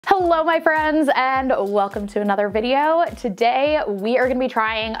Hello my friends and welcome to another video. Today we are gonna be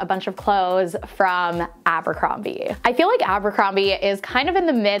trying a bunch of clothes from Abercrombie. I feel like Abercrombie is kind of in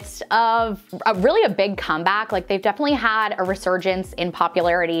the midst of really a big comeback. Like they've definitely had a resurgence in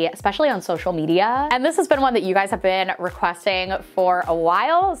popularity, especially on social media. And this has been one that you guys have been requesting for a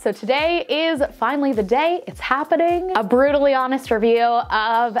while. So today is finally the day, it's happening. A brutally honest review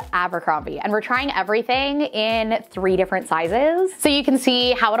of Abercrombie. And we're trying everything in 3 different sizes. So you can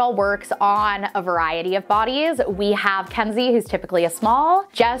see how it all works on a variety of bodies. We have Kenzie, who's typically a small,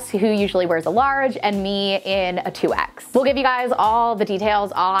 Jess, who usually wears a large, and me in a 2X. We'll give you guys all the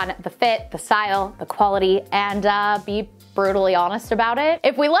details on the fit, the style, the quality, and be brutally honest about it.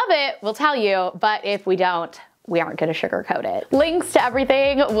 If we love it, we'll tell you, but if we don't, we aren't gonna sugarcoat it. Links to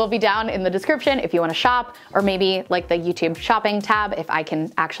everything will be down in the description if you wanna shop, or maybe like the YouTube shopping tab if I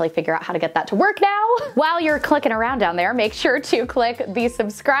can actually figure out how to get that to work now. While you're clicking around down there, make sure to click the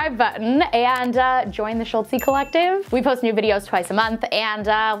subscribe button and join the Schultzzie collective. We post new videos twice a month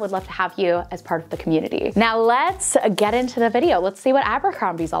and would love to have you as part of the community. Now let's get into the video. Let's see what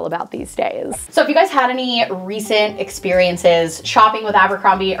Abercrombie's all about these days. So if you guys had any recent experiences shopping with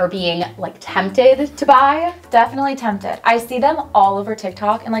Abercrombie or being like tempted to buy, definitely tempted. I see them all over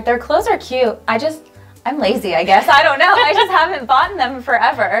TikTok and like their clothes are cute. I'm lazy, I guess. I don't know. I just haven't bought them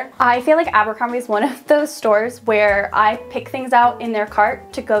forever. I feel like Abercrombie is one of those stores where I pick things out in their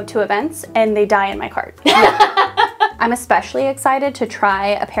cart to go to events and they die in my cart. I'm especially excited to try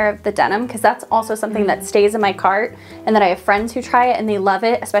a pair of the denim because that's also something that stays in my cart and that I have friends who try it and they love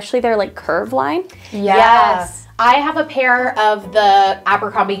it, especially their like curve line. Yes. I have a pair of the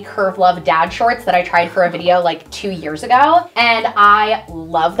Abercrombie Curve Love dad shorts that I tried for a video like 2 years ago, and I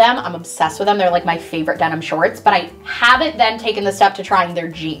love them. I'm obsessed with them. They're like my favorite denim shorts, but I haven't then taken the step to trying their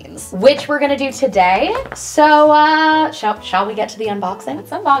jeans, which we're gonna do today. So shall we get to the unboxing?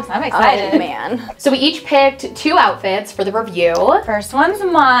 Let's unbox. I'm excited. Oh man. So we each picked 2 outfits for the review. First one's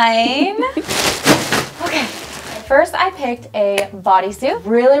mine. Okay. First, I picked a bodysuit.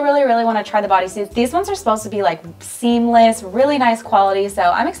 Really want to try the bodysuits. These ones are supposed to be like seamless, really nice quality, so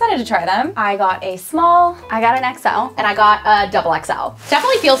I'm excited to try them. I got a small. I got an XL. And I got a double XL.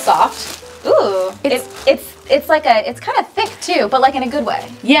 Definitely feels soft. Ooh, it's like it's kind of thick too, but like in a good way.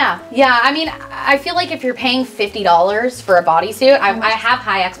 Yeah. I mean, I feel like if you're paying $50 for a bodysuit, I have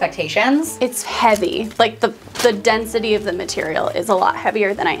high expectations. It's heavy. Like the density of the material is a lot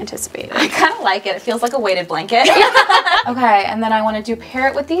heavier than I anticipated. I kind of like it. It feels like a weighted blanket. Okay, and then I wanted to pair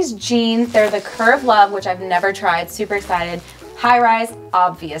it with these jeans. They're the Curve Love, which I've never tried. Super excited. High rise,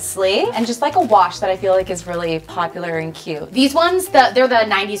 obviously, and just like a wash that I feel like is really popular and cute. These ones, they're the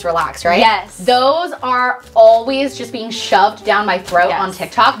 90s relax, right? Yes. Those are always just being shoved down my throat on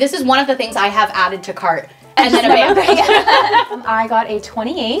TikTok. This is one of the things I have added to cart. And then I got a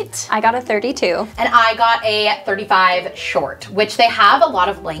 28. I got a 32. And I got a 35 short, which they have a lot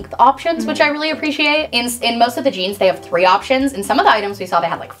of length options, which I really appreciate. In most of the jeans, they have 3 options. In some of the items we saw, they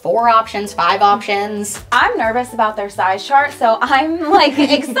had like 4 options, 5 options. I'm nervous about their size chart, so I'm like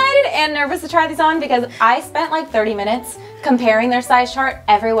excited and nervous to try these on because I spent like 30 minutes comparing their size chart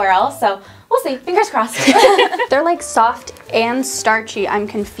everywhere else, so we'll see, fingers crossed. They're like soft and starchy. I'm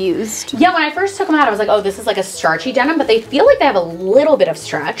confused. Yeah, when I first took them out, I was like, oh, this is like a starchy denim, but they feel like they have a little bit of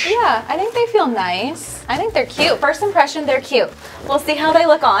stretch. Yeah, I think they feel nice. I think they're cute. First impression, they're cute. We'll see how they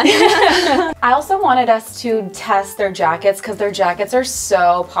look on. I also wanted us to test their jackets because their jackets are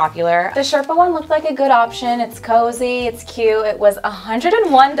so popular. The Sherpa one looked like a good option. It's cozy, it's cute. It was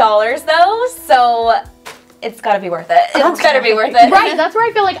 $101 though, so it's gotta be worth it. It's better be worth it. Right, that's where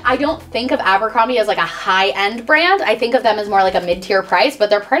I feel like I don't think of Abercrombie as like a high-end brand. I think of them as more like a mid-tier price,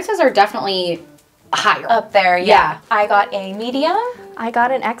 but their prices are definitely higher. Up there, yeah. I got a medium. I got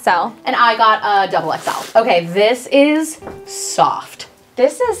an XL. And I got a double XL. Okay, this is soft.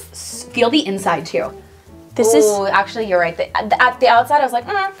 This is, feel the inside too. This is actually, you're right. At the outside, I was like,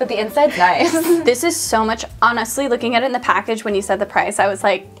 but the inside's nice. This is so much, honestly, looking at it in the package when you said the price, I was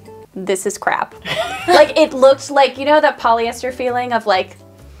like, this is crap. Like it looked like, you know that polyester feeling of like,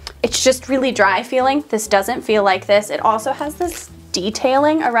 it's just really dry feeling. This doesn't feel like this. It also has this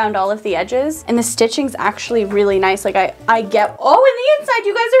detailing around all of the edges and the stitching's actually really nice. Like I get, oh, and the inside,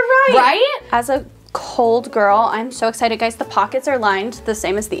 you guys are right. Right? As a cold girl, I'm so excited, guys. The pockets are lined the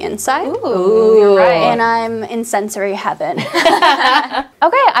same as the inside. Ooh, you're right. And I'm in sensory heaven. Okay,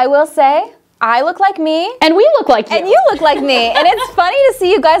 I will say, I look like me. And we look like you. And you look like me. And it's funny to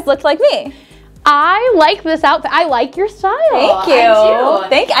see you guys look like me. I like this outfit. I like your style. Thank you.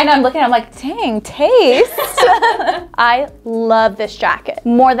 Thank you. I know, I'm looking, I'm like, dang, taste. I love this jacket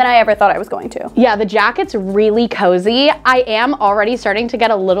more than I ever thought I was going to. Yeah, the jacket's really cozy. I am already starting to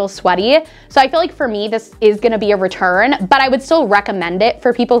get a little sweaty. So I feel like for me, this is gonna be a return, but I would still recommend it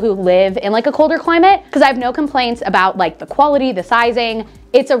for people who live in like a colder climate because I have no complaints about like the quality, the sizing.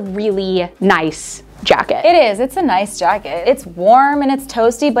 It's a really nice jacket. It is. It's a nice jacket. It's warm and it's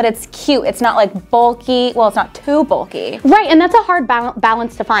toasty, but it's cute. It's not like bulky. Well, it's not too bulky. Right, and that's a hard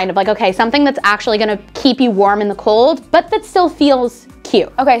balance to find of like, okay, something that's actually gonna keep you warm in the cold, but that still feels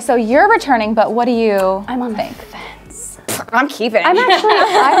cute. Okay, so you're returning, but what do you I'm on think? the fence. I'm keeping it.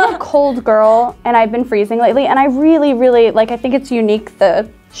 I'm a cold girl and I've been freezing lately and I really, like, I think it's unique, the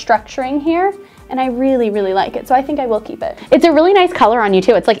structuring here. And I really, really like it. So I think I will keep it. It's a really nice color on you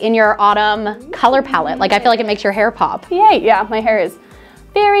too. It's like in your autumn color palette. Like I feel like it makes your hair pop. Yeah, my hair is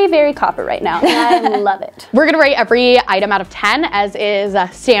very, very copper right now, and I love it. We're gonna rate every item out of 10, as is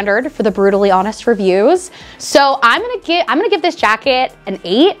standard for the Brutally Honest reviews. So I'm gonna give this jacket an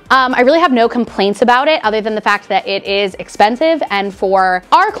 8. I really have no complaints about it, other than the fact that it is expensive, and for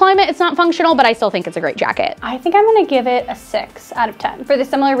our climate, it's not functional, but I still think it's a great jacket. I think I'm gonna give it a 6 out of 10. For the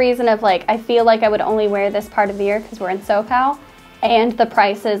similar reason of like, I feel like I would only wear this part of the year because we're in SoCal. And the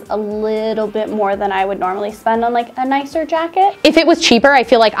price is a little bit more than I would normally spend on like a nicer jacket. If it was cheaper, I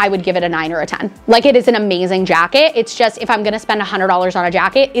feel like I would give it a 9 or a 10. Like it is an amazing jacket. It's just, if I'm gonna spend $100 on a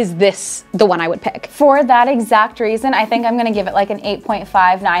jacket, is this the one I would pick? For that exact reason, I think I'm gonna give it like an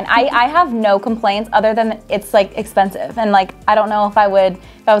 8.59. I have no complaints other than it's like expensive. And like, I don't know if I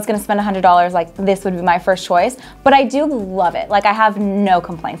was gonna spend $100, like this would be my first choice, but I do love it. Like I have no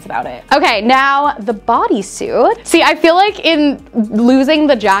complaints about it. Okay, now the bodysuit. See, I feel like in losing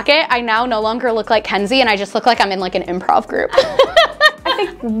the jacket, I now no longer look like Kenzie and I just look like I'm in like an improv group. I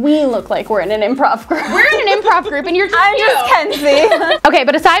think we look like we're in an improv group. We're in an improv group and you're just I'm just Kenzie. Okay,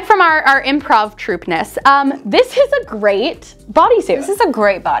 but aside from our improv troopness, this is a great bodysuit. This is a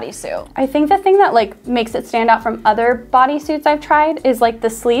great bodysuit. I think the thing that like makes it stand out from other bodysuits I've tried is like the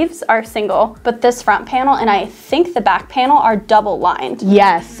sleeves are single, but this front panel and I think the back panel are double lined.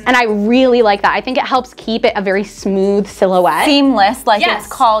 Yes, and I really like that. I think it helps keep it a very smooth silhouette. Seamless, like Yes.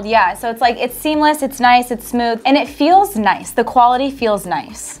 it's called, yeah. So it's like, it's seamless, it's nice, it's smooth, and it feels nice. The quality feels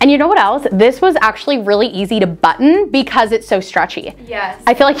nice. And you know what else? This was actually really easy to button because it's so stretchy. Yes.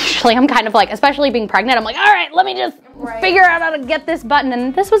 I feel like usually I'm kind of like, especially being pregnant, I'm like, all right, let me just figure out how to get this button.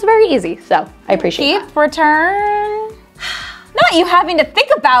 And this was very easy, so I appreciate it. Keep, return. Not you having to think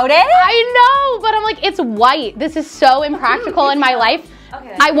about it. I know, but I'm like, it's white. This is so impractical in my life.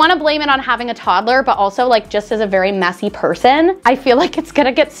 Okay. I want to blame it on having a toddler, but also like just as a very messy person, I feel like it's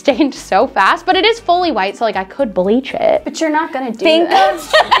gonna get stained so fast, but it is fully white, so like I could bleach it. But you're not gonna do Think that. of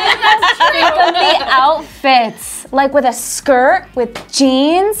the outfits, like with a skirt, with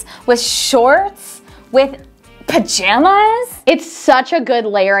jeans, with shorts, with pajamas. It's such a good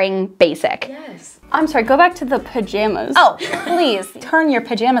layering basic. Yes. I'm sorry, go back to the pajamas. Oh, please turn your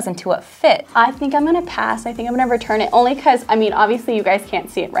pajamas into a fit. I think I'm gonna pass. I think I'm gonna return it only because, I mean, obviously you guys can't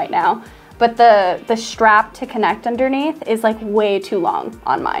see it right now, but the strap to connect underneath is like way too long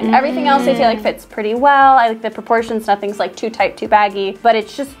on mine. Everything else I feel like fits pretty well. I like the proportions, nothing's like too tight, too baggy, but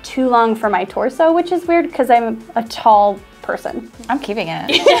it's just too long for my torso, which is weird because I'm a tall person. I'm keeping it.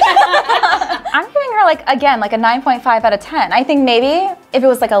 I'm giving her like, again, like a 9.5 out of 10. I think maybe if it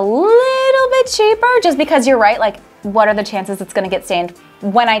was like a little bit cheaper, just because you're right, like what are the chances it's gonna get stained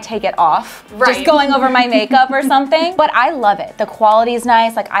when I take it off? Right. Just going over my makeup or something. But I love it. The quality is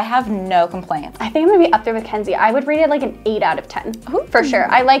nice. Like I have no complaints. I think I'm gonna be up there with Kenzie. I would rate it like an 8 out of 10, for sure.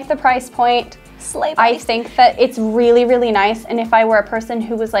 I like the price point. Slay I body. think that it's really, really nice. And if I were a person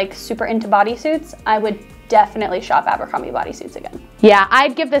who was like super into bodysuits, I would definitely shop Abercrombie bodysuits again. Yeah,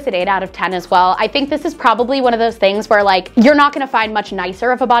 I'd give this an 8 out of 10 as well. I think this is probably one of those things where like, you're not gonna find much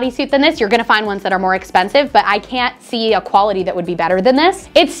nicer of a bodysuit than this. You're gonna find ones that are more expensive, but I can't see a quality that would be better than this.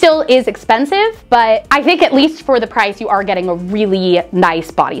 It still is expensive, but I think at least for the price, you are getting a really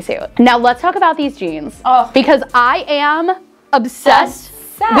nice bodysuit. Now let's talk about these jeans. Oh. Because I am obsessed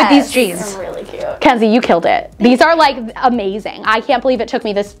with these jeans. They're really cute. Kenzie, you killed it. These are like amazing. I can't believe it took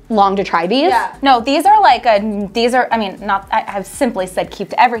me this long to try these. Yeah. No, these are like I mean, not, I've simply said keep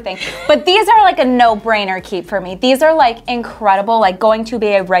to everything, but these are like a no-brainer keep for me. These are like incredible, like going to be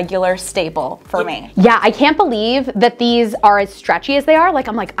a regular staple for me. Yeah, I can't believe that these are as stretchy as they are. Like,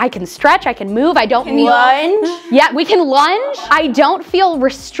 I'm like, I can stretch, I can move, I don't feel... Lunge. Yeah, we can lunge. I don't feel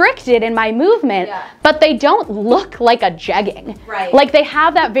restricted in my movement, but they don't look like a jegging. Right. Like they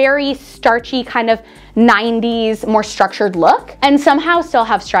have that very starchy kind of 90s, more structured look and somehow still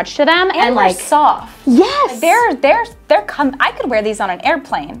have stretch to them. And like soft. Yes. I could wear these on an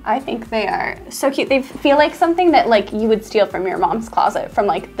airplane. I think they are so cute. They feel like something that like you would steal from your mom's closet from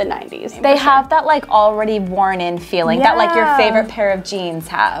like the 90s. They have that like already worn in feeling that like your favorite pair of jeans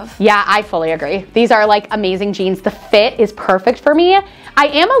have. Yeah, I fully agree. These are like amazing jeans. The fit is perfect for me. I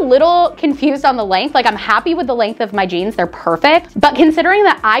am a little confused on the length. Like I'm happy with the length of my jeans. They're perfect. But considering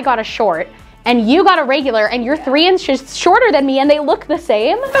that I got a short and you got a regular and you're 3 inches shorter than me and they look the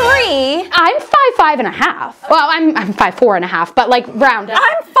same. 3? I'm 5'5.5". Well, I'm 5'4.5", but like round up.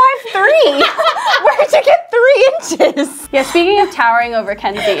 I'm 5'3". Where'd you get 3 inches? Yeah, speaking of towering over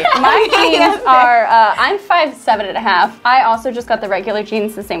Kenzie, my jeans are, I'm 5'7.5". I also just got the regular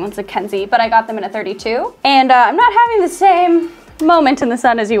jeans, the same ones as Kenzie, but I got them in a 32. And I'm not having the same moment in the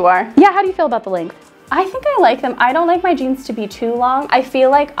sun as you are. Yeah, how do you feel about the length? I think I like them. I don't like my jeans to be too long. I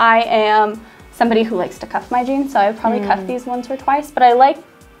feel like I am somebody who likes to cuff my jeans, so I would probably cuff these once or twice, but I like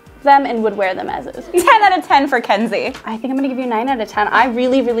them and would wear them as is. 10 out of 10 for Kenzie. I think I'm gonna give you 9 out of 10. I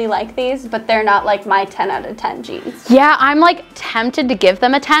really, really like these, but they're not like my 10 out of 10 jeans. Yeah, I'm like tempted to give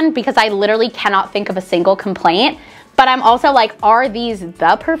them a 10 because I literally cannot think of a single complaint, but I'm also like, are these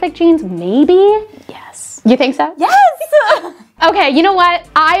the perfect jeans? Maybe? Yes. You think so? Yes! Okay, you know what?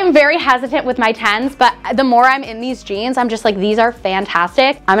 I am very hesitant with my 10s, but the more I'm in these jeans, I'm just like, these are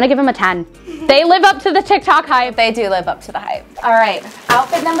fantastic. I'm gonna give them a 10. They live up to the TikTok hype. They do live up to the hype. All right,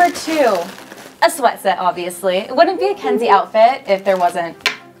 outfit number 2. A sweat set, obviously. It wouldn't be a Kenzie outfit if there wasn't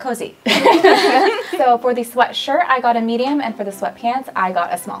cozy. So for the sweatshirt, I got a medium, and for the sweatpants, I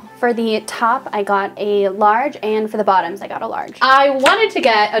got a small. For the top, I got a large, and for the bottoms, I got a large. I wanted to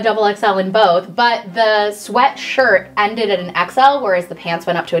get a XXL in both, but the sweatshirt ended at an XL, whereas the pants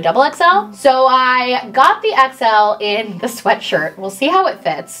went up to a XXL. So I got the XL in the sweatshirt. We'll see how it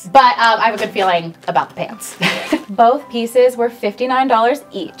fits, but I have a good feeling about the pants. Both pieces were $59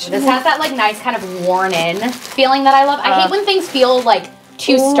 each. This has that like nice kind of worn in feeling that I love. I hate when things feel like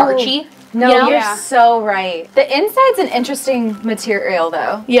too starchy. No, you know? you're so right. The inside's an interesting material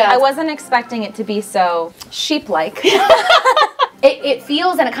though. Yeah. I wasn't expecting it to be so sheep-like. It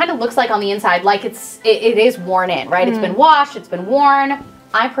feels and it kind of looks like on the inside like it is worn in, right? It's been washed, it's been worn.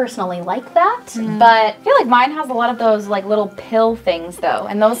 I personally like that, but I feel like mine has a lot of those like little pill things though,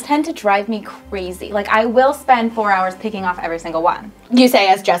 and those tend to drive me crazy. Like I will spend 4 hours picking off every single one. you say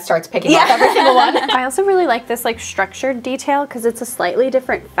as Jess starts picking up every single one. I also really like this like structured detail because it's a slightly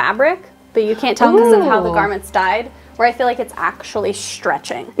different fabric, but you can't tell because of how the garment's dyed, where I feel like it's actually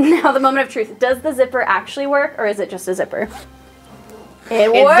stretching. Now the moment of truth, does the zipper actually work or is it just a zipper? It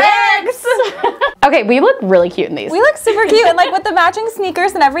works! Okay, we look really cute in these. We look super cute, and like with the matching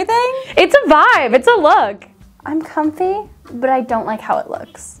sneakers and everything. It's a vibe, it's a look. I'm comfy, but I don't like how it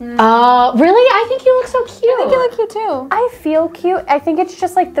looks. Really? I think you look so cute. I think you look cute too. I feel cute. I think it's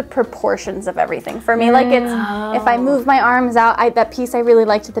just like the proportions of everything. For me, like it's, if I move my arms out, that piece I really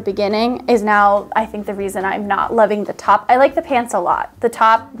liked at the beginning is now, I think the reason I'm not loving the top. I like the pants a lot. The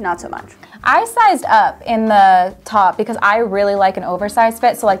top, not so much. I sized up in the top because I really like an oversized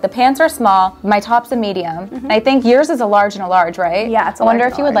fit. So like the pants are small, my top's a medium. And I think yours is a large and a large, right? Yeah, it's a I wonder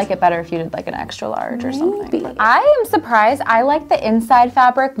large if and you a would large. like it better if you did like an extra large or something. But I am surprised. I like the inside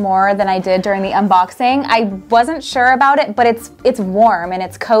fabric more than I did during the unboxing. I wasn't sure about it, but it's warm and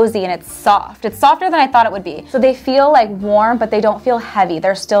it's cozy and it's soft. It's softer than I thought it would be. So they feel like warm, but they don't feel heavy.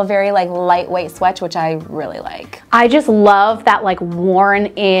 They're still very like lightweight sweats, which I really like. I just love that like worn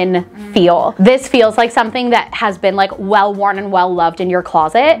in feel. This feels like something that has been like well worn and well loved in your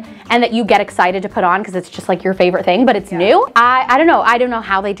closet and that you get excited to put on because it's just like your favorite thing, but it's new. I don't know. I don't know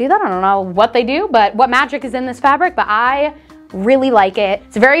how they do that. I don't know what they do, but what magic is in this fabric, but I really like it.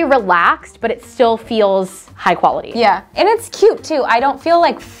 It's very relaxed, but it still feels high quality. Yeah, and it's cute too. I don't feel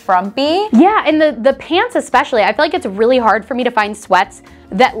like frumpy. Yeah, and the pants especially. I feel like it's really hard for me to find sweats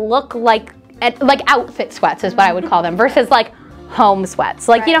that look like outfit sweats is what I would call them versus like home sweats.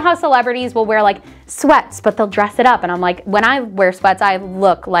 Like, you know how celebrities will wear like sweats, but they'll dress it up. And I'm like, when I wear sweats, I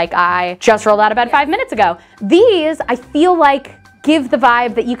look like I just rolled out of bed 5 minutes ago. These, I feel like, give the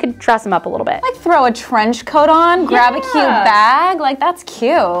vibe that you could dress them up a little bit. Like throw a trench coat on, grab a cute bag, like that's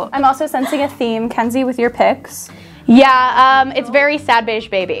cute. I'm also sensing a theme, Kenzie, with your picks. Yeah, it's very sad beige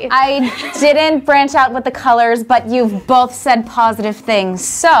baby. I didn't branch out with the colors, but you've both said positive things,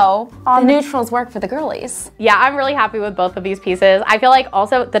 so the neutrals work for the girlies. Yeah, I'm really happy with both of these pieces. I feel like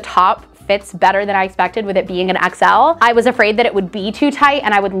also the top fits better than I expected with it being an XL. I was afraid that it would be too tight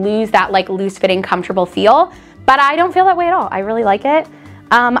and I would lose that like loose fitting, comfortable feel, but I don't feel that way at all. I really like it.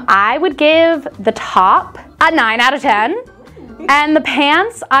 I would give the top a 9 out of 10. And the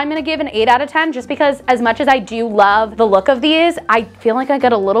pants, I'm gonna give an 8 out of 10 just because as much as I do love the look of these, I feel like I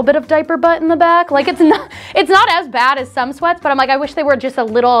get a little bit of diaper butt in the back. Like it's not as bad as some sweats, but I'm like, I wish they were just a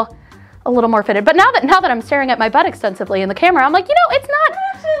little more fitted. But now that I'm staring at my butt extensively in the camera, I'm like, you know, it's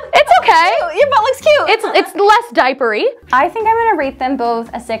okay. Cute. Your butt looks cute. It's less diapery. I think I'm gonna rate them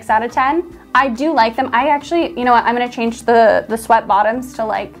both a 6 out of 10. I do like them. I actually, you know what, I'm gonna change the sweat bottoms to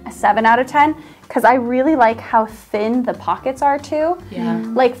like a 7 out of 10 because I really like how thin the pockets are too. Yeah.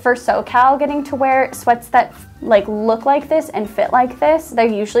 Like for SoCal, getting to wear sweats that like look like this and fit like this,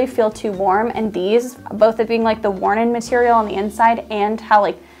 they usually feel too warm, and these, both of being like the worn-in material on the inside and how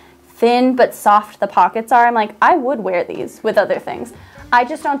like thin but soft the pockets are, I'm like, I would wear these with other things. I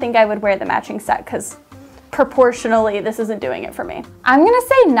just don't think I would wear the matching set because proportionally this isn't doing it for me. I'm gonna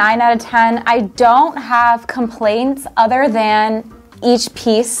say 9 out of 10. I don't have complaints other than each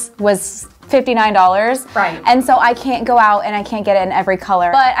piece was $59. Right. And so I can't go out and I can't get it in every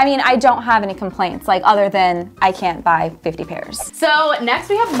color. But I mean, I don't have any complaints, like other than I can't buy 50 pairs. So next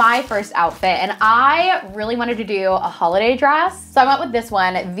we have my first outfit, and I really wanted to do a holiday dress. So I went with this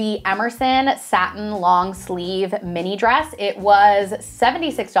one, the Emerson satin long sleeve mini dress. It was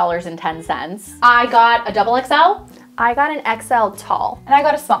 $76.10. I got a double XL. I got an XL tall. And I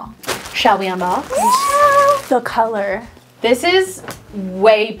got a small. Shall we unbox? The color. This is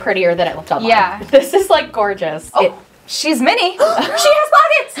way prettier than it looked online. Yeah. This is like gorgeous. Oh, she's mini. She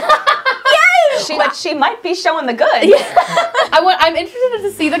has pockets. Yay! But she might be showing the goods. I'm interested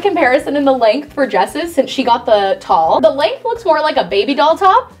to see the comparison in the length for dresses since she got the tall. The length looks more like a baby doll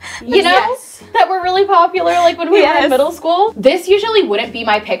top, you know? Yes. That were really popular like when we were in middle school. This usually wouldn't be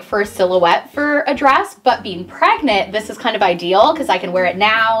my pick for a silhouette for a dress, but being pregnant, this is kind of ideal because I can wear it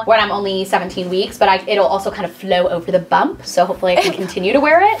now when I'm only 17 weeks, but it'll also kind of flow over the bump, so hopefully I can continue to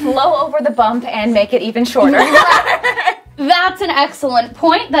wear it. Flow over the bump and make it even shorter. That's an excellent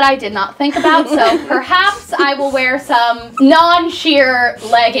point that I did not think about, so perhaps I will wear some non-sheer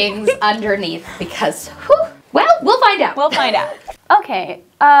leggings underneath because, whew, well, we'll find out. We'll find out. Okay,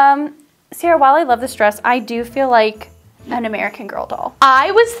 Sierra, while I love this dress, I do feel like an American Girl doll.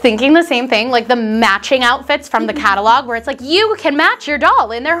 I was thinking the same thing, like the matching outfits from the catalog where it's like you can match your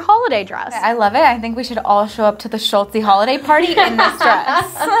doll in their holiday dress. I love it. I think we should all show up to the Schultzzie holiday party in this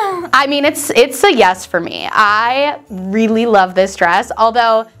dress. I mean, it's a yes for me. I really love this dress,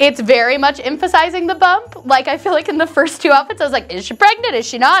 although it's very much emphasizing the bump. Like I feel like in the first 2 outfits, I was like, is she pregnant? Is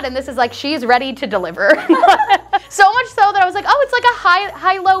she not? And this is like, she's ready to deliver. So much so that I was like, oh, it's like a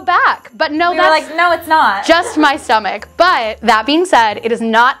high-low back. But no, We're like, no, it's not. Just my stomach. But that being said, it is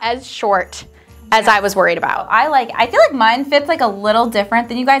not as short as I was worried about. I feel like mine fits like a little different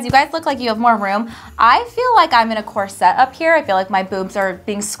than you guys. You guys look like you have more room. I feel like I'm in a corset up here. I feel like my boobs are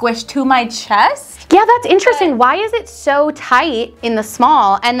being squished to my chest. Yeah, that's interesting. Why is it so tight in the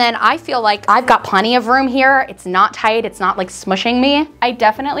small? And then I feel like I've got plenty of room here. It's not tight. It's not like smushing me. I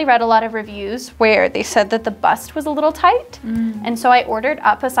definitely read a lot of reviews where they said that the bust was a little tight. And so I ordered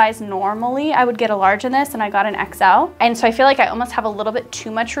up a size. Normally I would get a large in this and I got an XL. And so I feel like I almost have a little bit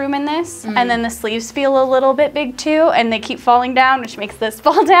too much room in this. And then the sleeves feel a little bit big too, and they keep falling down, which makes this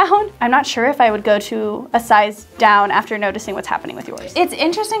fall down. I'm not sure if I would go to a size down after noticing what's happening with yours. It's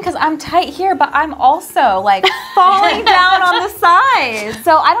interesting because I'm tight here, but I'm also like falling down on the sides.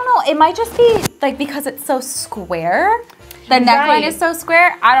 So I don't know, it might just be like because it's so square. The neckline is so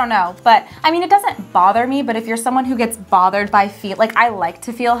square, I don't know. But I mean, it doesn't bother me, but if you're someone who gets bothered by feet, like I like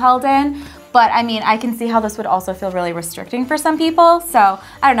to feel held in, but I mean, I can see how this would also feel really restricting for some people. So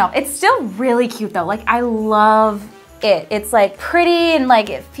I don't know, it's still really cute though. Like I love it. It's like pretty and like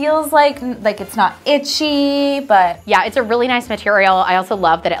it feels like it's not itchy, but yeah, it's a really nice material. I also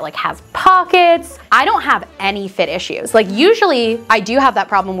love that it like has pockets. I don't have any fit issues. Like usually I do have that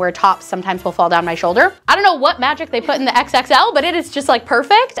problem where tops sometimes will fall down my shoulder. I don't know what magic they put in the XXL, but it is just like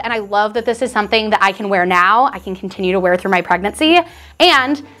perfect. And I love that this is something that I can wear now. I can continue to wear through my pregnancy.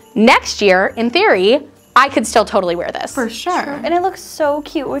 And next year, in theory, I could still totally wear this. for sure. And it looks so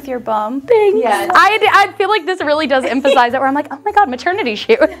cute with your bum. Thanks. Yeah. I feel like this really does emphasize it where I'm like, oh my God, maternity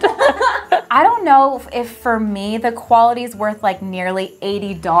shoot. I don't know if for me the quality is worth like nearly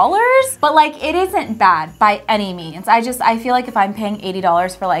 $80, but like it isn't bad by any means. I feel like if I'm paying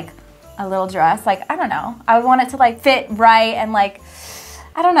 $80 for like a little dress, like I don't know, I would want it to like fit right and like,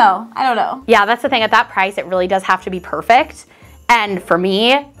 I don't know. Yeah, that's the thing. At that price, it really does have to be perfect. And for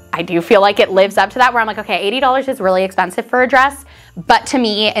me, I do feel like it lives up to that where I'm like, okay, $80 is really expensive for a dress, but to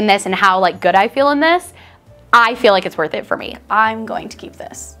me in this and how like good I feel in this, I feel like it's worth it for me. I'm going to keep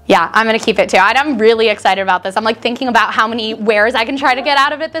this. Yeah, I'm gonna keep it too. I'm really excited about this. I'm like thinking about how many wears I can try to get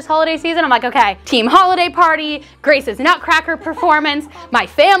out of it this holiday season. I'm like, okay, team holiday party, Grace's Nutcracker performance, my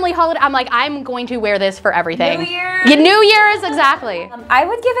family holiday. I'm like, I'm going to wear this for everything. New Year's. Yeah, New Year's, exactly. I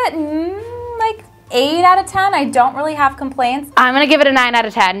would give it like 8 out of 10. I don't really have complaints. I'm gonna give it a 9 out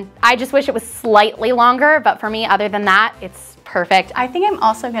of 10. I just wish it was slightly longer, but for me, other than that, it's perfect. I think I'm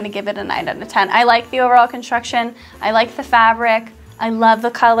also gonna give it a 9 out of 10. I like the overall construction. I like the fabric. I love the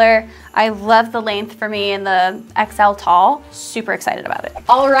color. I love the length for me in the XL tall. Super excited about it.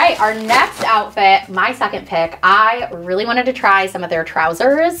 All right, our next outfit, my second pick, I really wanted to try some of their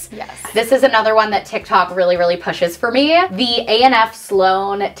trousers. Yes. This is another one that TikTok really pushes for me. The A&F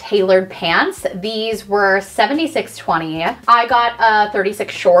Sloan tailored pants. These were $76.20. I got a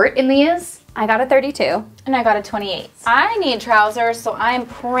 36 short in these. I got a 32. And I got a 28. I need trousers, so I am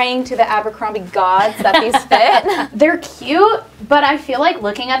praying to the Abercrombie gods that these fit. They're cute, but I feel like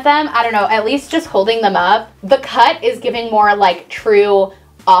looking at them, I don't know, at least just holding them up, the cut is giving more like true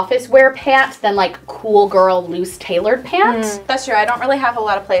office wear pants than like cool girl loose tailored pants. That's true. I don't really have a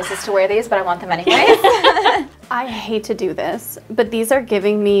lot of places to wear these, but I want them anyways. I hate to do this, but these are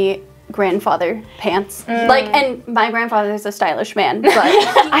giving me grandfather pants. Like, and my grandfather's a stylish man, but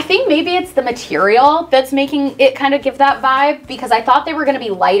I think maybe it's the material that's making it kind of give that vibe, because I thought they were going to be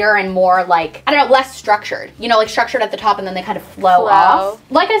lighter and more like, I don't know, less structured. You know, like structured at the top and then they kind of flow off.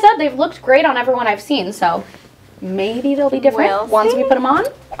 Like I said, they've looked great on everyone I've seen, so maybe they'll be different once we put them on.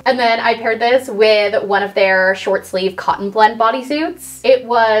 And then I paired this with one of their short sleeve cotton blend bodysuits. It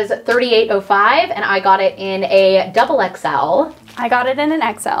was $38.05 and I got it in a XXL. I got it in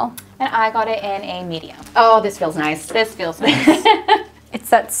an XL. And I got it in a medium. Oh, this feels nice. This feels nice.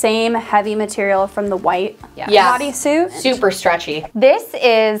 It's that same heavy material from the white bodysuit. Super stretchy. This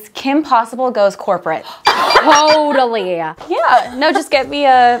is Kim Possible goes corporate. Totally. Yeah, no, just get me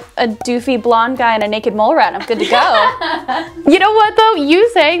a doofy blonde guy and a naked mole rat and I'm good to go. You know what though? You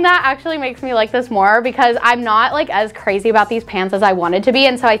saying that actually makes me like this more, because I'm not like as crazy about these pants as I wanted to be.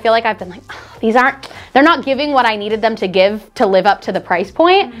 And so I feel like I've been like, oh, they're not giving what I needed them to give to live up to the price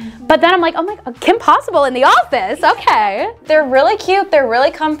point. But then I'm like, oh my God, Kim Possible in the office. Okay. They're really cute. They're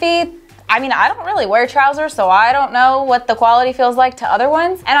really comfy. I mean, I don't really wear trousers, so I don't know what the quality feels like to other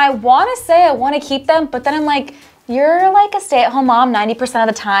ones. And I want to say I want to keep them, but then I'm like, you're like a stay-at-home mom 90% of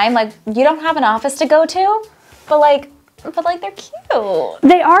the time. Like, you don't have an office to go to, but like they're cute.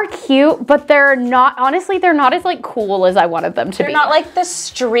 They are cute, but they're not, honestly, they're not as like cool as I wanted them to be. They're not like the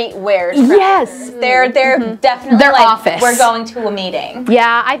streetwear trousers. Yes. They're definitely They're like, office. we're going to a meeting.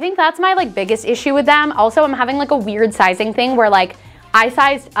 Yeah, I think that's my like biggest issue with them. Also, I'm having like a weird sizing thing where like I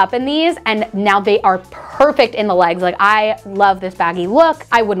sized up in these and now they are perfect in the legs. Like I love this baggy look.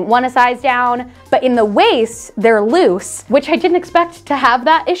 I wouldn't want to size down, but in the waist, they're loose, which I didn't expect to have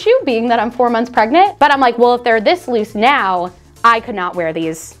that issue being that I'm 4 months pregnant. But I'm like, well, if they're this loose now, I could not wear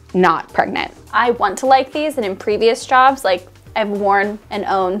these not pregnant. I want to like these, and in previous jobs, like I've worn and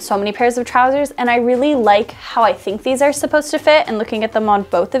owned so many pairs of trousers, and I really like how I think these are supposed to fit, and looking at them on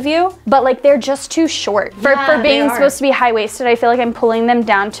both of you, but like they're just too short. For being supposed to be high-waisted, I feel like I'm pulling them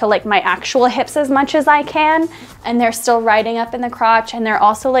down to like my actual hips as much as I can, and they're still riding up in the crotch, and they're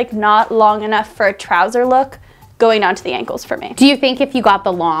also like not long enough for a trouser look going down to the ankles for me. Do you think if you got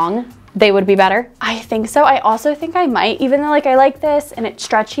the long, they would be better? I think so. I also think I might, even though like I like this and it's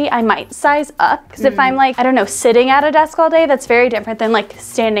stretchy, I might size up, because if I'm like, I don't know, sitting at a desk all day, that's very different than like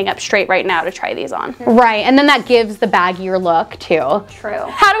standing up straight right now to try these on. Right, and then that gives the baggier look too. True.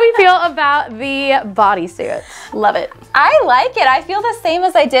 How do we feel about the bodysuits? Love it. I like it. I feel the same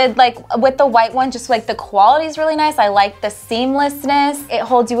as I did like with the white one, just like the quality is really nice. I like the seamlessness. It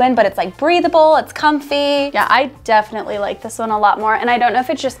holds you in, but it's like breathable, it's comfy. Yeah, I definitely like this one a lot more, and I don't know if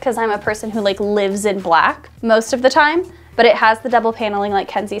it's just because I'm a person who like lives in black most of the time, but it has the double paneling like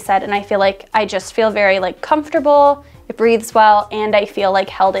Kenzie said, and I feel like I just feel very like comfortable, it breathes well, and I feel like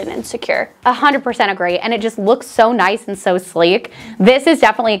held in and secure. 100% agree, and it just looks so nice and so sleek. This is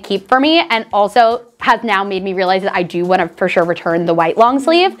definitely a keep for me, and also has now made me realize that I do want to for sure return the white long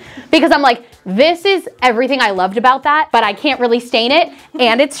sleeve, because I'm like, this is everything I loved about that, but I can't really stain it,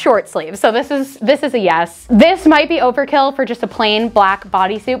 and it's short sleeve. So this is a yes. This might be overkill for just a plain black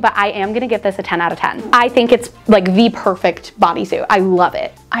bodysuit, but I am gonna give this a 10 out of 10. I think it's like the perfect bodysuit. I love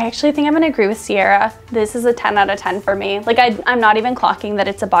it. I actually think I'm gonna agree with Sierra. This is a 10 out of 10 for me. Like I'm not even clocking that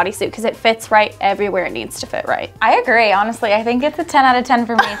it's a bodysuit, because it fits right everywhere it needs to fit right. I agree, honestly. I think it's a 10 out of 10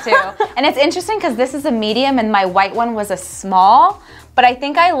 for me too. And it's interesting because this is a medium and my white one was a small, but I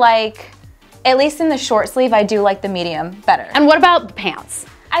think I like, at least in the short sleeve, I do like the medium better. And what about the pants?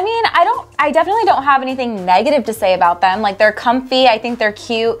 I mean, I definitely don't have anything negative to say about them. Like, they're comfy, I think they're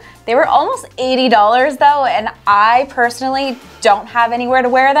cute. They were almost $80 though, and I personally don't have anywhere to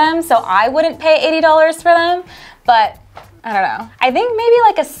wear them, so I wouldn't pay $80 for them, but I don't know. I think maybe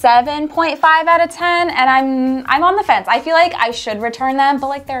like a 7.5 out of 10, and I'm on the fence. I feel like I should return them, but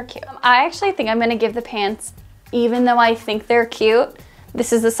like they're cute. I actually think I'm gonna give the pants, even though I think they're cute.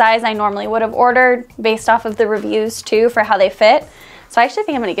 This is the size I normally would have ordered based off of the reviews too for how they fit. So I actually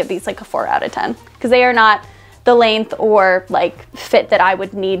think I'm gonna give these like a 4 out of 10 because they are not the length or like fit that I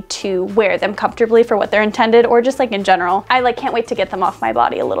would need to wear them comfortably for what they're intended, or just like in general. I like can't wait to get them off my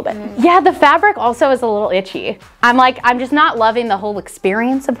body a little bit. Yeah, the fabric also is a little itchy. I'm just not loving the whole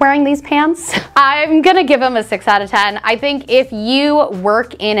experience of wearing these pants. I'm gonna give them a 6 out of 10. I think if you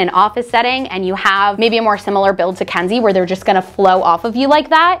work in an office setting and you have maybe a more similar build to Kenzie where they're just gonna flow off of you like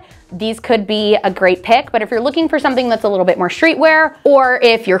that, these could be a great pick. But if you're looking for something that's a little bit more streetwear, or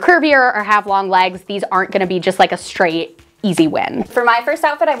if you're curvier or have long legs, these aren't gonna be just like a straight, easy win. For my first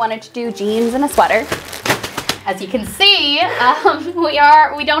outfit, I wanted to do jeans and a sweater. As you can see,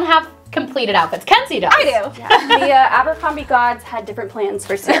 we don't have completed outfits. Kenzie does. I do. Yeah. The Abercrombie gods had different plans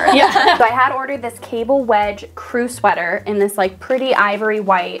for Sarah. Yeah. So I had ordered this cable wedge crew sweater in this like pretty ivory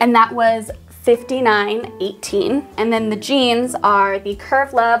white, and that was $59.18. And then the jeans are the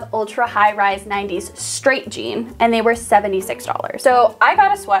Curve Love Ultra High Rise 90s straight jean, and they were $76. So I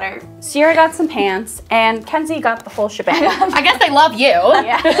got a sweater, Sierra got some pants, and Kenzie got the whole shebang. I guess they love you.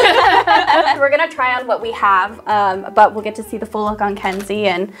 Yeah. We're gonna try on what we have, but we'll get to see the full look on Kenzie,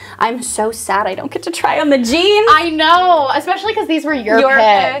 and I'm so sad I don't get to try on the jeans. I know, especially because these were your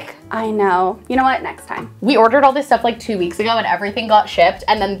pick. I know. You know what? Next time. We ordered all this stuff like 2 weeks ago and everything got shipped,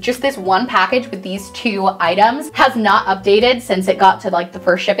 and then just this one package with these 2 items has not updated since it got to like the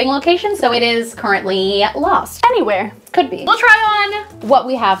first shipping location, so it is currently lost. Anywhere. Could be. We'll try on what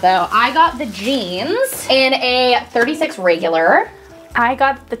we have though. I got the jeans in a 36 regular. I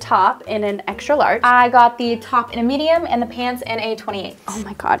got the top in an extra large. I got the top in a medium and the pants in a 28. Oh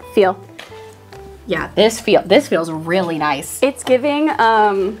my God, feel. Yeah, this feels really nice. It's giving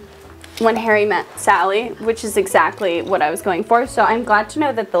When Harry Met Sally, which is exactly what I was going for. So I'm glad to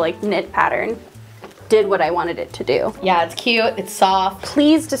know that the like knit pattern did what I wanted it to do. Yeah, it's cute, it's soft.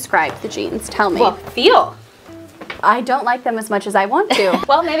 Please describe the jeans, tell me. Well, feel. I don't like them as much as I want to.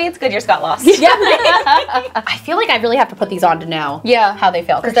 Well, maybe it's good yours got lost. Yeah. I feel like I really have to put these on to know how they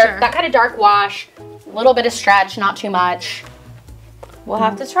feel. Because they're that kind of dark wash, a little bit of stretch, not too much. We'll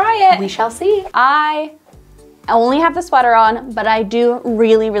have to try it. We shall see. I only have the sweater on, but I do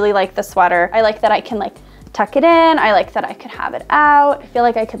really, really like the sweater. I like that I can like tuck it in. I like that I could have it out. I feel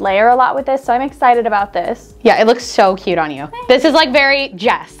like I could layer a lot with this, so I'm excited about this. Yeah, it looks so cute on you. This is like very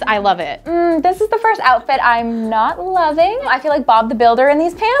Jess. I love it. This is the first outfit I'm not loving. I feel like Bob the Builder in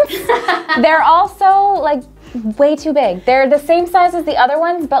these pants. They're also like way too big. They're the same size as the other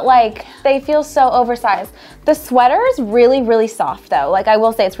ones, but like they feel so oversized. The sweater is really, really soft though. Like I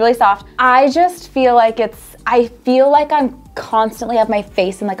will say it's really soft. I just feel like I feel like I'm constantly have my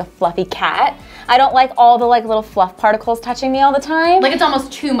face in like a fluffy cat. I don't like all the like little fluff particles touching me all the time. Like it's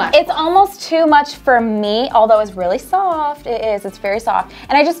almost too much. It's almost too much for me, although it's really soft. It is, it's very soft.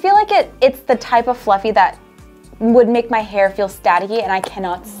 And I just feel like it's the type of fluffy that would make my hair feel staticky, and I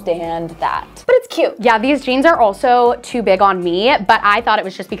cannot stand that. But it's cute. Yeah, these jeans are also too big on me, but I thought it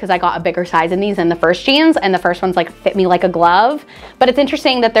was just because I got a bigger size in these in the first jeans, and the first ones like fit me like a glove. But it's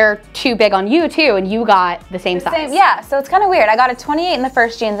interesting that they're too big on you too, and you got the same size. Yeah, so it's kind of weird. I got a 28 in the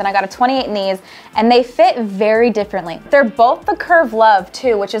first jeans, and I got a 28 in these, and they fit very differently. They're both the Curve Love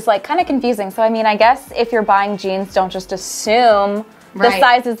too, which is like kind of confusing. So I mean, I guess if you're buying jeans, don't just assume the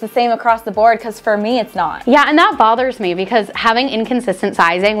size is the same across the board, because for me it's not. Yeah, and that bothers me because having inconsistent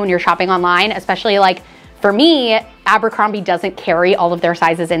sizing when you're shopping online, especially like for me, Abercrombie doesn't carry all of their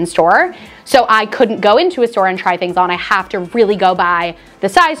sizes in store. So I couldn't go into a store and try things on. I have to really go by the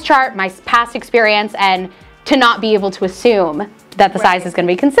size chart, my past experience, and to not be able to assume that the size is gonna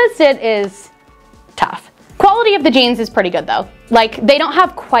be consistent is tough. Quality of the jeans is pretty good though. Like they don't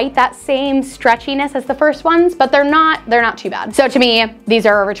have quite that same stretchiness as the first ones, but they're not too bad. So to me, these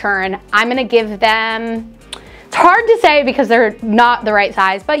are a return. I'm gonna give them, it's hard to say because they're not the right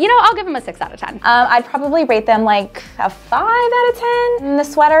size, but you know, I'll give them a 6 out of 10. I'd probably rate them like a 5 out of 10. And the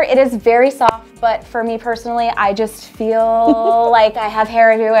sweater, it is very soft, but for me personally, I just feel like I have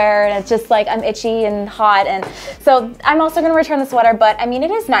hair everywhere, and it's just like I'm itchy and hot, and so I'm also gonna return the sweater, but I mean,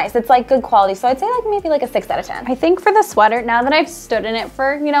 it is nice. It's like good quality, so I'd say like maybe like a 6 out of 10. I think for the sweater, now that I've stood in it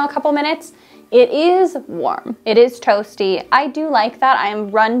for, you know, a couple minutes, It is warm. It is toasty. I do like that.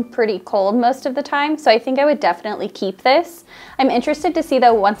 I'm run pretty cold most of the time, so I think I would definitely keep this. I'm interested to see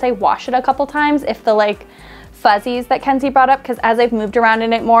though, once I wash it a couple times, if the like fuzzies that Kenzie brought up, because as I've moved around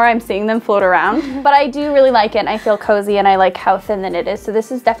in it more, I'm seeing them float around. But I do really like it, and I feel cozy, and I like how thin the knit is, so this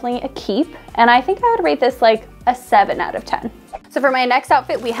is definitely a keep. And I think I would rate this like a 7 out of 10. So for my next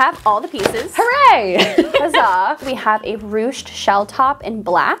outfit, we have all the pieces. Hooray! Huzzah! We have a ruched shell top in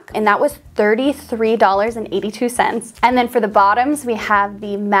black, and that was $33.82. And then for the bottoms, we have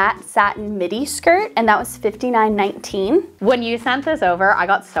the matte satin midi skirt, and that was $59.19. When you sent this over, I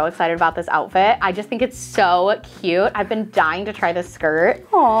got so excited about this outfit. I just think it's so cute. I've been dying to try this skirt.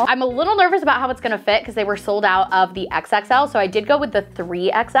 Aww. I'm a little nervous about how it's gonna fit because they were sold out of the XXL, so I did go with the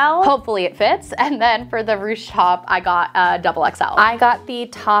 3XL. Hopefully it fits. And then for the ruched top, I got a double XL. I got the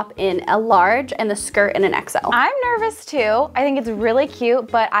top in a large and the skirt in an XL. I'm nervous too. I think it's really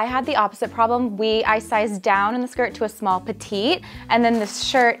cute, but I had the opposite problem. I sized down in the skirt to a small petite, and then the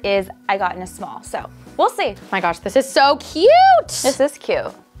shirt I got in a small, so we'll see. Oh my gosh, this is so cute. This is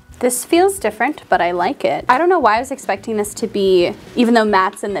cute. This feels different, but I like it. I don't know why I was expecting this to be, even though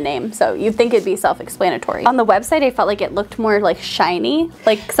matte's in the name, so you'd think it'd be self-explanatory. On the website, I felt like it looked more like shiny,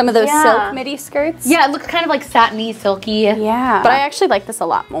 like some of those silk midi skirts. Yeah, it looks kind of like satiny, silky. Yeah, but I actually like this a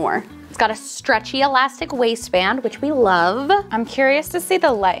lot more. It's got a stretchy elastic waistband, which we love. I'm curious to see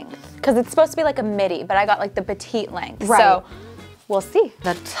the length, because it's supposed to be like a midi, but I got like the petite length. Right. So we'll see.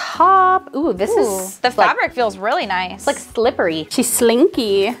 The top, ooh, this is the fabric feels really nice. It's like slippery. She's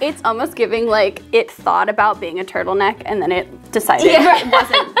slinky. It's almost giving like it thought about being a turtleneck and then it decided it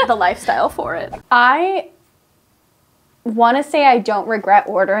wasn't the lifestyle for it. I want to say I don't regret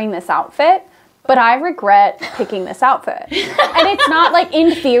ordering this outfit, but I regret picking this outfit. And it's not like,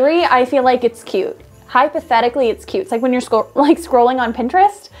 in theory, I feel like it's cute. Hypothetically, it's cute. It's like when you're scrolling on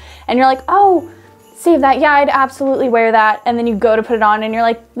Pinterest and you're like, oh, save that. Yeah, I'd absolutely wear that. And then you go to put it on and you're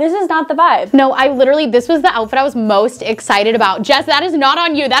like, this is not the vibe. No, this was the outfit I was most excited about. Jess, that is not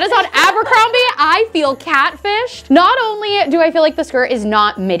on you. That is on Abercrombie. I feel catfished. Not only do I feel like the skirt is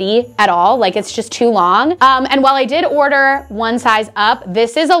not midi at all, like it's just too long. And while I did order one size up,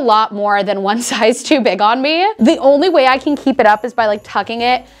 this is a lot more than one size too big on me. The only way I can keep it up is by like tucking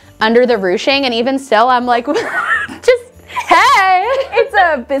it under the ruching. And even still, I'm like, just, hey. It's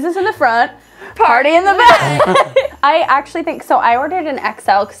a business in the front, party in the back. I actually think, so I ordered an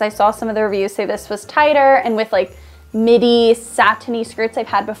XL because I saw some of the reviews say this was tighter, and with like midi satiny skirts I've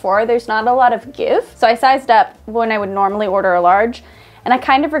had before, there's not a lot of give. So I sized up when I would normally order a large, and I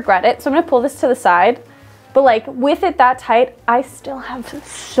kind of regret it. So I'm gonna pull this to the side, but like with it that tight, I still have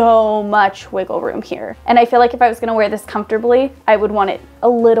so much wiggle room here. And I feel like if I was gonna wear this comfortably, I would want it a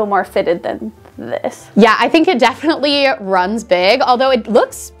little more fitted than this. Yeah, I think it definitely runs big, although it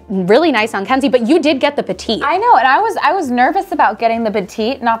looks really nice on Kenzie, but you did get the petite. I know, and I was nervous about getting the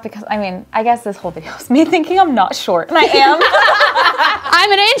petite, not because, I mean, I guess this whole video is me thinking I'm not short, and I am. I'm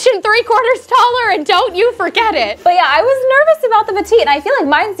 1 3/4 taller, and don't you forget it. But yeah, I was nervous about the petite, and I feel like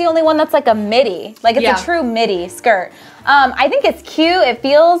mine's the only one that's like a midi, like it's a true midi skirt. I think it's cute. It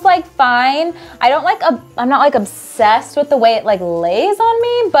feels like fine. I'm not like obsessed with the way it like lays on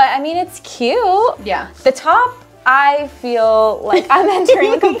me, but I mean, it's cute. Yeah. The top, I feel like I'm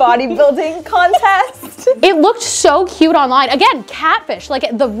entering like a bodybuilding contest. It looked so cute online. Again, catfish,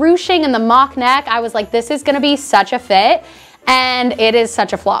 like the ruching and the mock neck. I was like, this is gonna be such a fit. And it is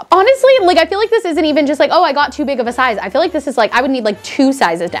such a flop. Honestly, like I feel like this isn't even just like, oh, I got too big of a size. I feel like this is like, I would need like 2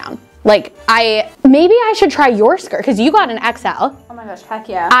 sizes down. Like maybe I should try your skirt because you got an XL. Oh my gosh, heck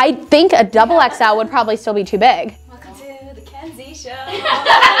yeah. I think a double XL would probably still be too big. Welcome to the Kenzie Show.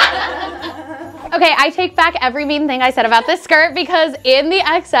 Okay, I take back every mean thing I said about this skirt because in the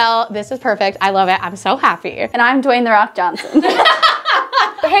XL, this is perfect. I love it. I'm so happy. And I'm Dwayne The Rock Johnson.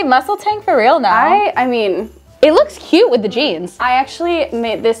 But hey, muscle tank for real now. I mean, it looks cute with the jeans. I actually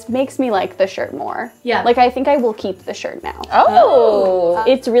this makes me like the shirt more. Yeah. Like I think I will keep the shirt now. Oh.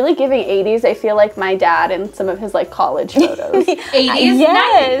 It's really giving 80s. I feel like my dad in some of his like college photos. 80s?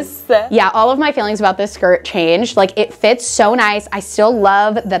 Yes. Yeah, all of my feelings about this skirt changed. Like it fits so nice. I still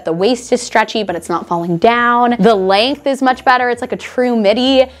love that the waist is stretchy, but it's not falling down. The length is much better. It's like a true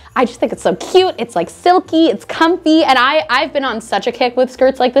midi. I just think it's so cute. It's like silky, it's comfy. And I've been on such a kick with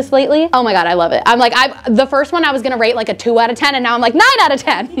skirts like this lately. Oh my God, I love it. I'm like, the first one I was gonna rate like a 2 out of 10 and now I'm like 9 out of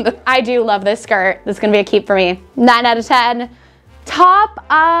 10. I do love this skirt. This is gonna be a keep for me. 9 out of 10. Top,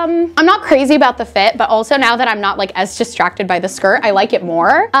 I'm not crazy about the fit, but also now that I'm not like as distracted by the skirt, I like it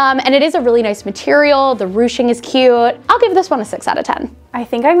more. And it is a really nice material. The ruching is cute. I'll give this one a 6 out of 10. I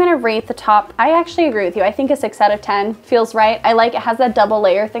think I'm gonna rate the top. I actually agree with you. I think a 6 out of 10 feels right. I like it has that double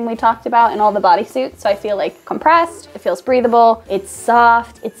layer thing we talked about in all the bodysuits. So I feel like compressed, it feels breathable, it's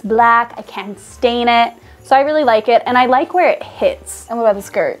soft, it's black, I can't stain it. So I really like it, and I like where it hits. And what about the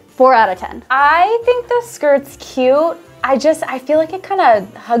skirt? 4 out of 10. I think the skirt's cute. I feel like it kind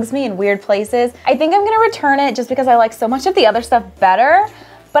of hugs me in weird places. I think I'm gonna return it just because I like so much of the other stuff better.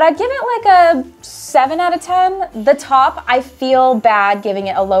 But I'd give it like a 7 out of 10. The top, I feel bad giving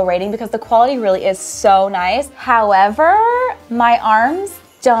it a low rating because the quality really is so nice. However, my arms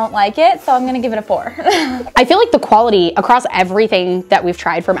don't like it, so I'm gonna give it a 4. I feel like the quality across everything that we've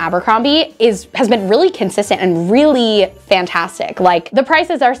tried from Abercrombie has been really consistent and really fantastic. Like, the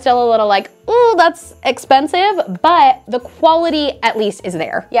prices are still a little like, ooh, that's expensive, but the quality at least is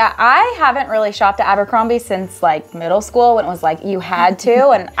there. Yeah, I haven't really shopped at Abercrombie since like middle school when it was like you had to,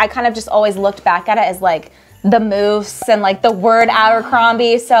 and I kind of just always looked back at it as like the moose and like the word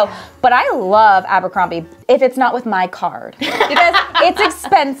Abercrombie. So, but I love Abercrombie if it's not with my card because it's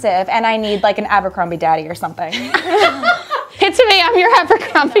expensive and I need like an Abercrombie daddy or something. It's me, I'm your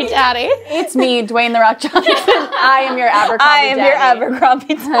Abercrombie daddy. It's me, Dwayne The Rock Johnson. I am your Abercrombie daddy. Your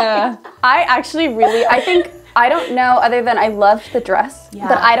Abercrombie daddy. I actually really, I don't know, other than I loved the dress,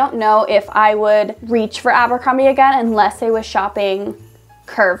 but I don't know if I would reach for Abercrombie again unless I was shopping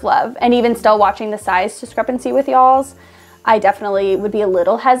Curve Love. And even still watching the size discrepancy with y'all's, I definitely would be a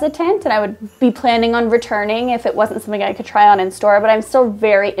little hesitant, and I would be planning on returning if it wasn't something I could try on in store, but I'm still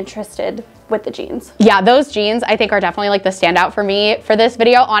very interested with the jeans. Yeah, those jeans I think are definitely like the standout for me for this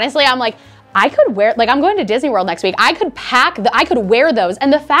video. Honestly, I'm like, I could wear, like I'm going to Disney World next week. I could wear those.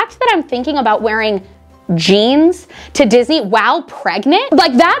 And the fact that I'm thinking about wearing jeans to Disney while pregnant,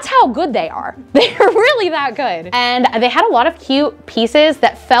 like that's how good they are. They're really that good. And they had a lot of cute pieces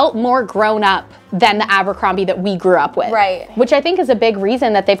that felt more grown up than the Abercrombie that we grew up with. Right. Which I think is a big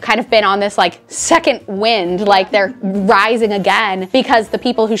reason that they've kind of been on this like second wind, like they're rising again because the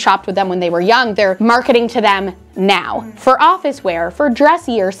people who shopped with them when they were young, they're marketing to them now for office wear, for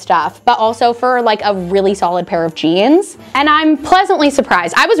dressier stuff, but also for like a really solid pair of jeans. And I'm pleasantly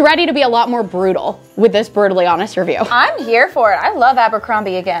surprised. I was ready to be a lot more brutal with this brutally honest review. I'm here for it. I love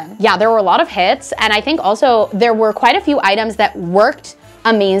Abercrombie again. Yeah, there were a lot of hits, and I think also there were quite a few items that worked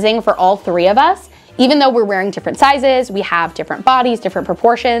amazing for all three of us. Even though we're wearing different sizes, we have different bodies, different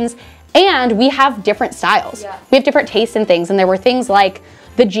proportions, and we have different styles. Yeah. We have different tastes in things, and there were things like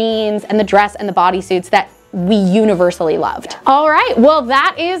the jeans and the dress and the bodysuits that we universally loved. Yeah. All right, well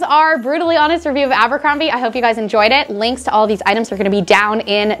that is our brutally honest review of Abercrombie. I hope you guys enjoyed it. Links to all these items are gonna be down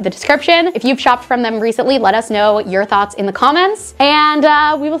in the description. If you've shopped from them recently, let us know your thoughts in the comments,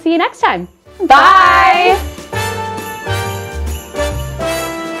 and we will see you next time. Bye.